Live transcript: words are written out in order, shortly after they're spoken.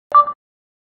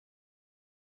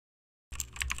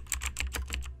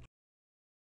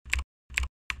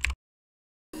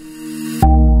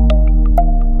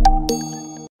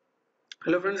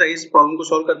Hello friends, आइए इस problem को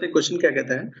सॉल्व करते हैं। क्वेश्चन क्या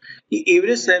कहता है कि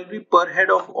एवरेज सैलरी पर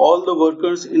head of all the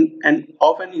workers in an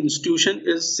of an institution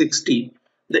is 60.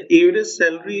 The average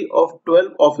salary of 12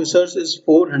 officers is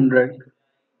 400.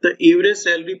 The average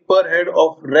salary पर head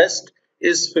of rest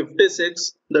is 56.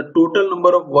 The total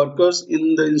number of workers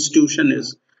in the institution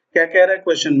is. क्या कह रहा है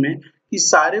question में कि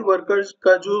सारे workers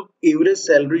का जो एवरेज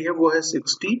सैलरी है वो है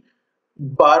 60,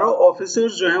 12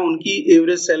 ऑफिसर्स जो है उनकी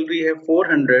एवरेज सैलरी है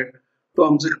 400। तो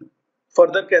हमसे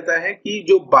फर्दर कहता है कि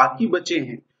जो बाकी बचे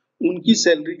हैं उनकी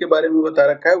सैलरी के बारे में बता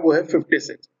रखा है वो है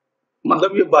 56।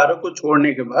 मतलब ये 12 को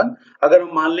छोड़ने के बाद अगर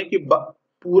हम मान लें कि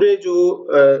पूरे जो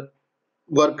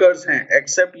वर्कर्स हैं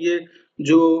एक्सेप्ट ये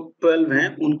जो 12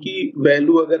 हैं उनकी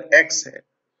वैल्यू अगर x है,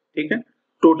 ठीक है,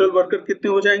 टोटल वर्कर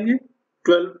कितने हो जाएंगे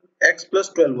 12x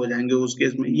प्लस 12 हो जाएंगे। उस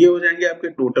केस में ये हो जाएंगे आपके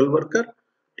टोटल वर्कर,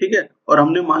 ठीक है। और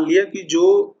हमने मान लिया कि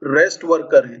जो रेस्ट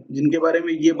वर्कर हैं जिनके बारे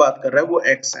में ये बात कर रहा है वो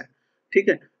x है, ठीक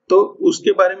है। तो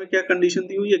उसके बारे में क्या कंडीशन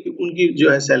दी हुई है कि उनकी जो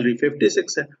है सैलरी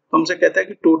 56 है। तो हमसे कहता है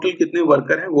कि टोटल कितने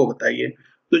वर्कर हैं वो बताइए।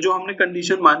 तो जो हमने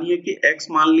कंडीशन मानी है कि x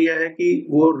मान लिया है कि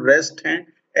वो रेस्ट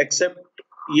हैं एक्सेप्ट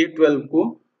ये 12 को,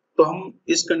 तो हम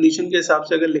इस कंडीशन के हिसाब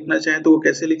से अगर लिखना चाहें तो वो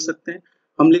कैसे लिख सकते हैं।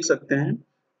 हम लिख सकते हैं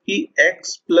कि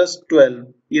x प्लस 12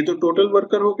 ये तो टोटल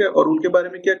वर्कर हो गया और उनके बारे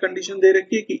में क्या कंडीशन दे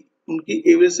रखी है कि उनकी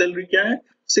एवरेज सैलरी क्या है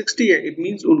 60 है। इट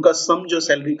मींस उनका सम जो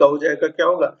सैलरी का हो जाएगा क्या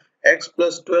होगा x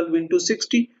प्लस 12 इंटू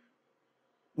 60,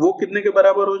 वो कितने के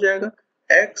बराबर हो जाएगा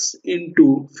x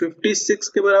इंटू 56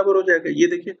 के बराबर हो जाएगा। ये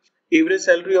देखिए एवरेज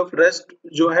सैलरी ऑफ रेस्ट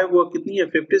जो है वो कितनी है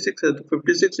 56 है, तो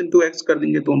 56 इंटू x कर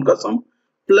देंगे तो उनका सम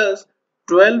प्लस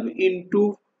 12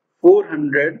 इंटू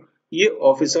 400 ये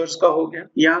ऑफिसर्स का हो गया।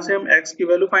 यहां से हम x की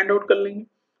वैल्यू फाइंड आउट कर लेंगे।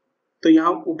 तो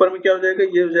यहाँ ऊपर में क्या हो जाएगा,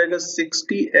 ये हो जाएगा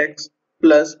 60x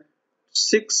प्लस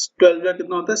 6 12 का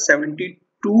कितना होता है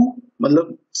 72,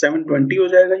 मतलब 720 हो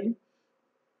जाएगा ये।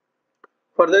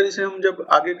 फर्दर इसे हम जब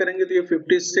आगे करेंगे तो ये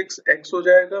 56x हो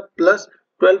जाएगा प्लस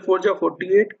 12 4 जा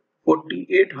 48,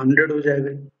 4800 हो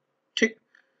जाएगा, ठीक।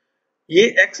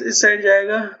 ये x इस साइड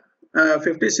जाएगा,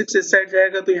 56 इस साइड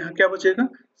जाएगा, तो यहाँ क्या बचेगा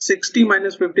 60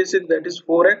 माइनस 56 दैट इज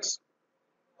 4x,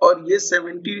 और ये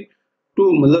 72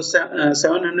 मतलब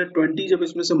 720 जब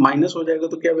इसमें से माइनस हो जाएगा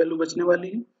तो क्या वैल्यू बचने वाली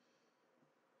है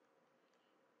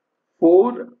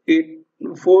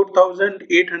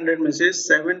 4800 में से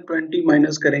 720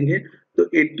 माइनस करेंगे तो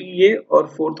 80 ये और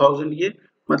 4000 ये,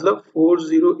 मतलब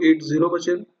 4080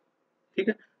 बचेगा, ठीक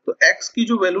है। तो x की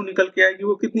जो वैल्यू निकल के आएगी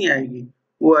वो कितनी आएगी,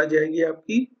 वो आ जाएगी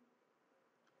आपकी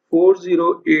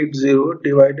 4080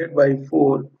 डिवाइडेड बाई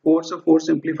 4, 4 से 4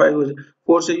 सिंप्लीफाई हो जाए,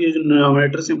 4 से ये जो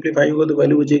न्यूमरेटर सिंप्लीफाई होगा तो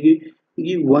वैल्यू बचेगी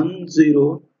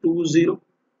 1020,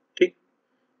 ठीक।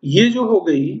 ये जो हो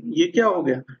गई ये क्या हो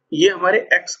गया, ये हमारे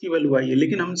x की वैल्यू आई है।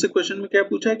 लेकिन हमसे क्वेश्चन में क्या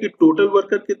पूछा है कि टोटल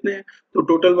वर्कर कितने हैं, तो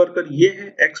टोटल वर्कर ये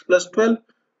है x प्लस 12,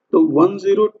 तो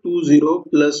 1020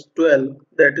 plus 12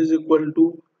 that is equal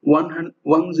to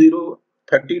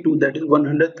 1032 that is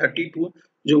 132,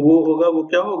 जो वो होगा वो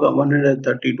क्या होगा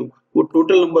 132, वो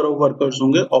टोटल नंबर ऑफ वर्कर्स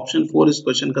होंगे। ऑप्शन 4 इस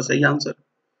क्वेश्चन का सही आंसर।